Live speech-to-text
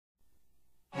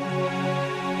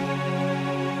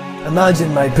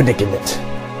Imagine my predicament.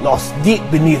 Lost deep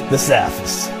beneath the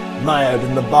surface. Mired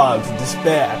in the bogs of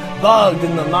despair. Bogged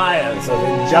in the mires of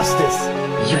injustice.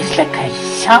 Just like a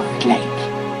soft light.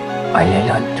 All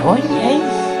alone too,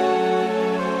 yes?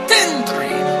 Tendry,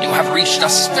 you have reached a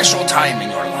special time in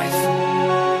your life.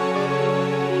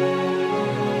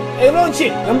 Hey, Ronchi,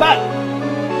 come back!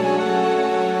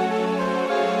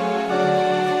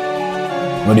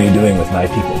 What are you doing with my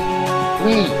people?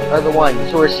 We are the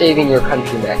ones who are saving your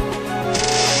country, Mac.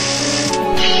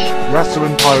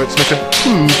 Rassarin pirates make a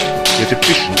crude, yet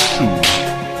efficient tool.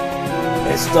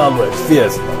 A stalwart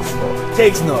fears no foe,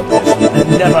 takes no prisoners, and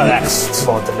never asks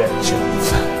for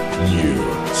directions. You,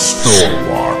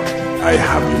 Stalwart, I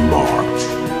have you marked.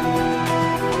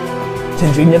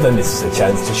 Tendry never misses a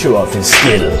chance to show off his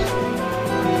skill.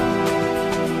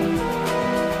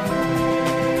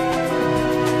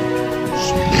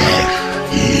 Smash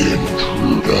the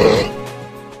intruder.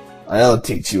 I'll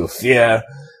teach you fear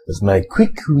with my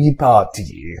quick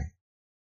repartee.